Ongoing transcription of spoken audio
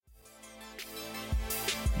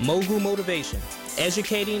Mogul Motivation,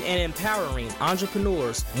 educating and empowering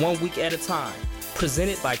entrepreneurs 1 week at a time.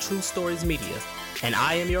 Presented by True Stories Media. And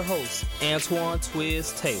I am your host, Antoine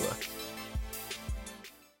Twiz Taylor.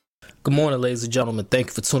 Good morning, ladies and gentlemen. Thank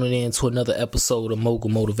you for tuning in to another episode of Mogul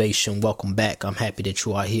Motivation. Welcome back. I'm happy that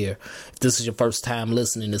you are here. If this is your first time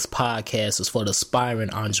listening, this podcast is for the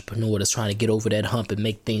aspiring entrepreneur that's trying to get over that hump and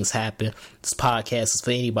make things happen. This podcast is for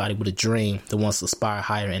anybody with a dream that wants to aspire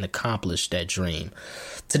higher and accomplish that dream.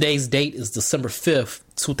 Today's date is December 5th,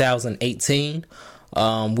 2018.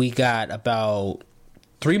 We got about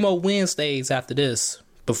 3 more Wednesdays after this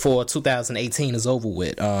before 2018 is over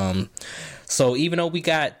with. So even though we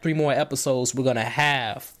got 3 more episodes we're going to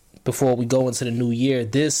have before we go into the new year,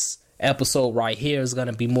 this episode right here is going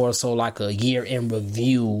to be more so like a year in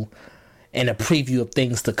review and a preview of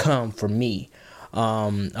things to come for me.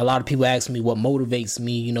 A lot of people ask me what motivates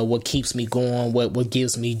me, what keeps me going, what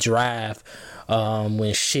gives me drive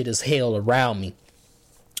when shit is hell around me.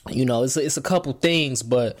 It's a couple things,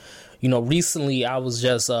 but recently I was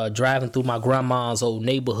just driving through my grandma's old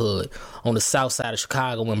neighborhood on the south side of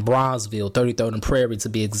Chicago in Bronzeville, 33rd and Prairie to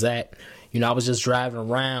be exact. I was just driving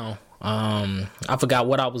around. I forgot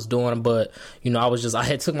what I was doing, but, I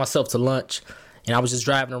had took myself to lunch and I was just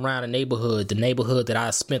driving around the neighborhood that I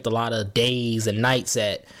spent a lot of days and nights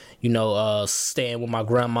at, staying with my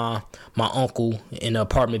grandma, my uncle in the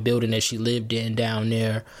apartment building that she lived in down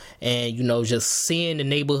there. And, just seeing the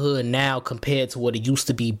neighborhood now compared to what it used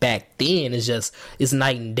to be back then it's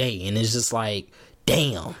night and day. And it's just like,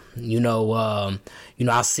 damn,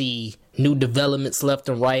 I see new developments left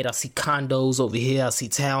and right. I see condos over here. I see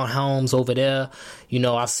townhomes over there.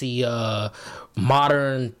 I see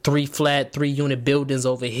modern 3-unit buildings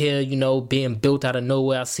over here, being built out of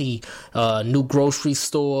nowhere. I see new grocery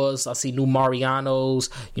stores. I see new Mariano's.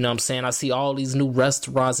 I see all these new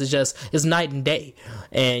restaurants. It's night and day.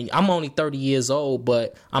 And I'm only 30 years old,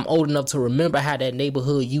 but I'm old enough to remember how that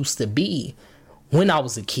neighborhood used to be when I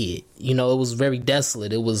was a kid. It was very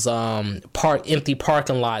desolate. It was empty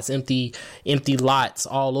parking lots, empty lots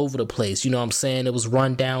all over the place. It was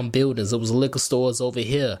run down buildings. It was liquor stores over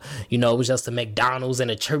here. It was just a McDonald's and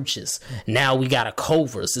the churches. Now we got a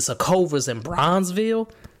Culver's. It's a Culver's in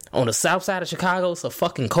Bronzeville on the south side of Chicago. It's a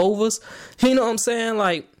fucking Culver's.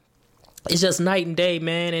 Like, it's just night and day,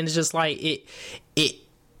 man. And it's just like it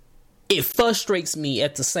frustrates me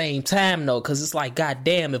at the same time, though, because it's like,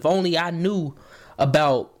 goddamn, if only I knew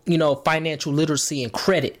about, financial literacy and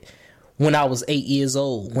credit when I was 8 years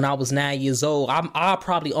old, when I was 9 years old. I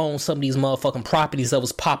probably own some of these motherfucking properties that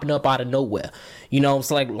was popping up out of nowhere.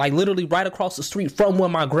 It's like literally right across the street from where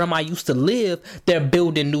my grandma used to live, they're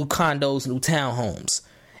building new condos, new townhomes.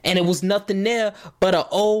 And it was nothing there but an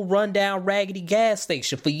old rundown raggedy gas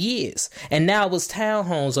station for years. And now it was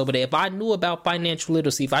townhomes over there. If I knew about financial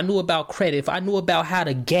literacy, if I knew about credit, if I knew about how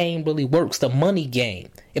the game really works, the money game,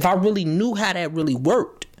 if I really knew how that really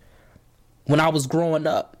worked when I was growing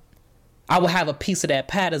up, I would have a piece of that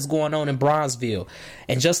pie that's going on in Bronzeville.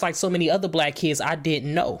 And just like so many other black kids, I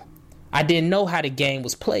didn't know. I didn't know how the game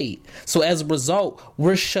was played. So as a result,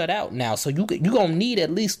 we're shut out now. So you're going to need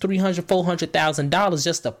at least $300,000, $400,000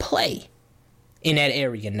 just to play in that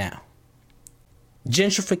area now.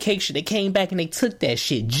 Gentrification, they came back and they took that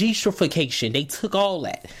shit. Gentrification, they took all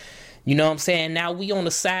that. Now we on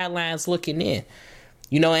the sidelines looking in.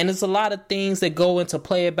 And there's a lot of things that go into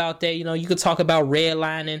play about that. You could talk about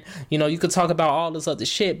redlining. You could talk about all this other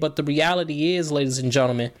shit. But the reality is, ladies and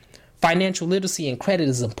gentlemen, financial literacy and credit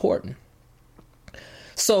is important.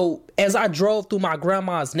 So as I drove through my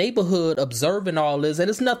grandma's neighborhood observing all this, and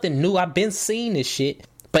it's nothing new, I've been seeing this shit,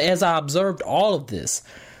 but as I observed all of this,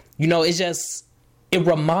 it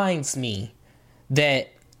reminds me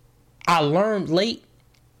that I learned late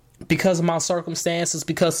because of my circumstances,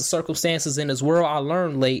 because the circumstances in this world, I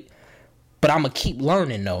learned late, but I'm going to keep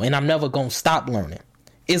learning though, and I'm never going to stop learning.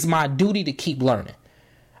 It's my duty to keep learning.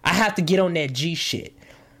 I have to get on that G shit.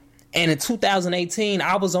 And in 2018,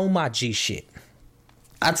 I was on my G shit.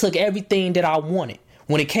 I took everything that I wanted.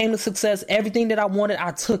 When it came to success, everything that I wanted,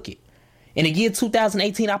 I took it. In the year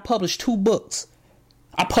 2018, I published 2 books.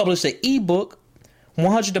 I published an ebook,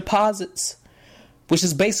 100 Deposits, which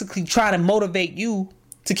is basically trying to motivate you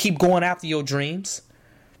to keep going after your dreams.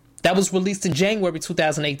 That was released in January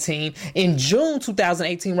 2018. In June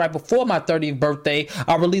 2018, right before my 30th birthday,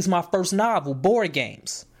 I released my first novel, Board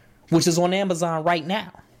Games, which is on Amazon right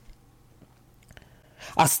now.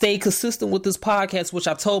 I stayed consistent with this podcast, which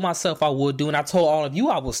I told myself I would do, and I told all of you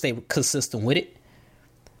I would stay consistent with it.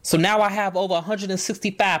 So now I have over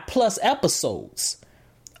 165 plus episodes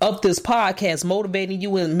of this podcast, motivating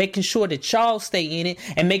you and making sure that y'all stay in it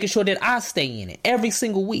and making sure that I stay in it every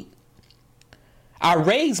single week. I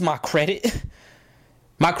raised my credit.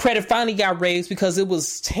 My credit finally got raised because it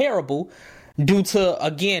was terrible due to,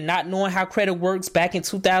 again, not knowing how credit works. Back in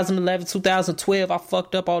 2011, 2012, I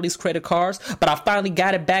fucked up all these credit cards, but I finally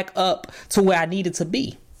got it back up to where I needed to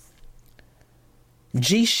be.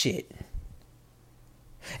 G shit.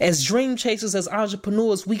 As dream chasers, as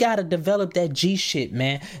entrepreneurs, we got to develop that G shit,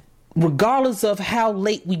 man. Regardless of how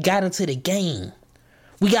late we got into the game,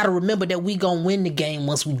 we got to remember that we gonna win the game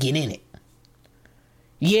once we get in it.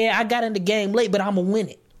 Yeah, I got in the game late, but I'm going to win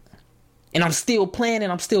it. And I'm still playing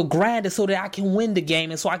and I'm still grinding so that I can win the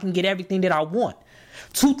game and so I can get everything that I want.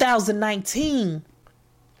 2019,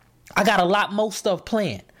 I got a lot more stuff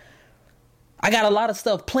planned. I got a lot of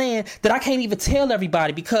stuff planned that I can't even tell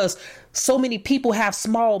everybody because so many people have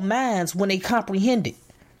small minds when they comprehend it.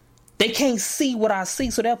 They can't see what I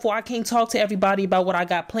see, so therefore I can't talk to everybody about what I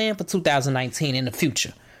got planned for 2019 in the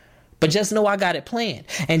future. But just know I got it planned.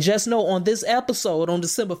 And just know on this episode, on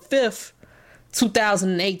December 5th,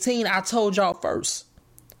 2018, I told y'all first.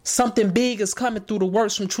 Something big is coming through the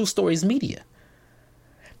works from True Stories Media.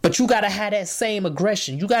 But you got to have that same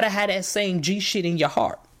aggression. You got to have that same G shit in your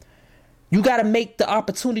heart. You got to make the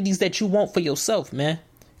opportunities that you want for yourself, man.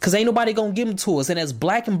 Because ain't nobody going to give them to us. And as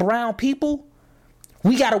black and brown people,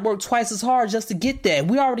 we got to work twice as hard just to get there.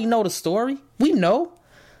 We already know the story. We know.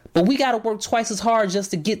 But we got to work twice as hard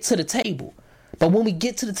just to get to the table. But when we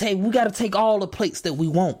get to the table, we got to take all the plates that we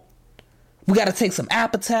want. We got to take some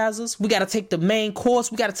appetizers. We got to take the main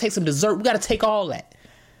course. We got to take some dessert. We got to take all that.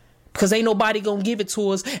 Because ain't nobody going to give it to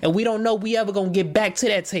us. And we don't know we ever going to get back to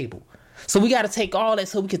that table. So we got to take all that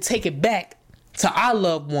so we can take it back to our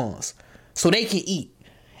loved ones. So they can eat.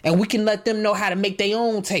 And we can let them know how to make their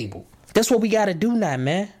own table. That's what we got to do now,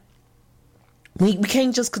 man. We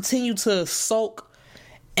can't just continue to sulk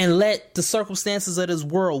and let the circumstances of this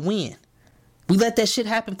world win. We let that shit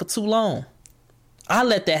happen for too long. I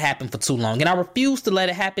let that happen for too long. And I refuse to let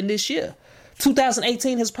it happen this year.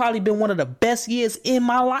 2018 has probably been one of the best years in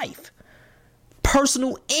my life.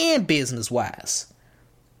 Personal and business-wise.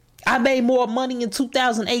 I made more money in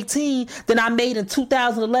 2018 than I made in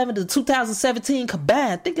 2011 to 2017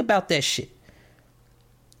 combined. Think about that shit.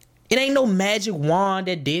 It ain't no magic wand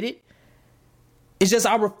that did it. It's just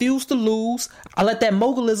I refused to lose. I let that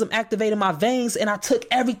mogulism activate in my veins and I took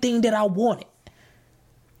everything that I wanted.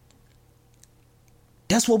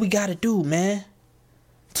 That's what we got to do, man.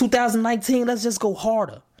 2019, let's just go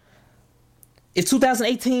harder. If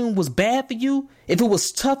 2018 was bad for you, if it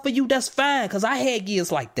was tough for you, that's fine, because I had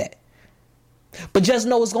years like that. But just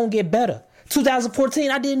know it's going to get better.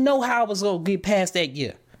 2014, I didn't know how I was going to get past that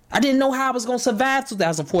year. I didn't know how I was going to survive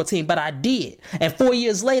 2014, but I did. And 4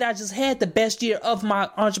 years later, I just had the best year of my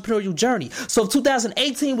entrepreneurial journey. So if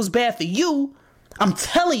 2018 was bad for you, I'm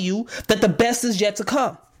telling you that the best is yet to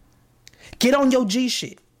come. Get on your G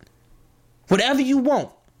shit. Whatever you want,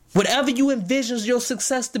 whatever you envision your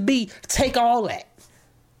success to be, take all that.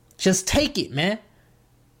 Just take it, man.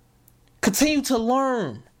 Continue to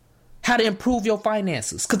learn how to improve your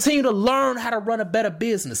finances. Continue to learn how to run a better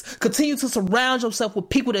business. Continue to surround yourself with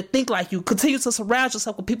people that think like you. Continue to surround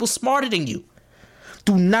yourself with people smarter than you.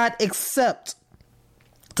 Do not accept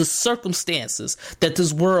the circumstances that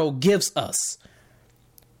this world gives us.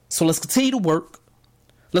 So let's continue to work.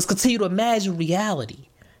 Let's continue to imagine reality.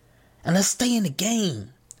 And let's stay in the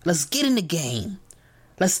game. Let's get in the game.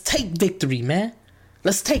 Let's take victory, man.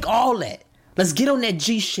 Let's take all that. Let's get on that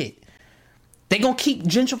G shit. They gonna keep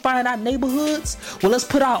gentrifying our neighborhoods? Well, let's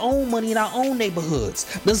put our own money in our own neighborhoods.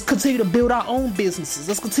 Let's continue to build our own businesses.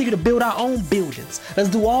 Let's continue to build our own buildings. Let's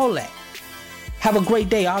do all that. Have a great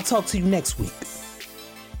day. I'll talk to you next week.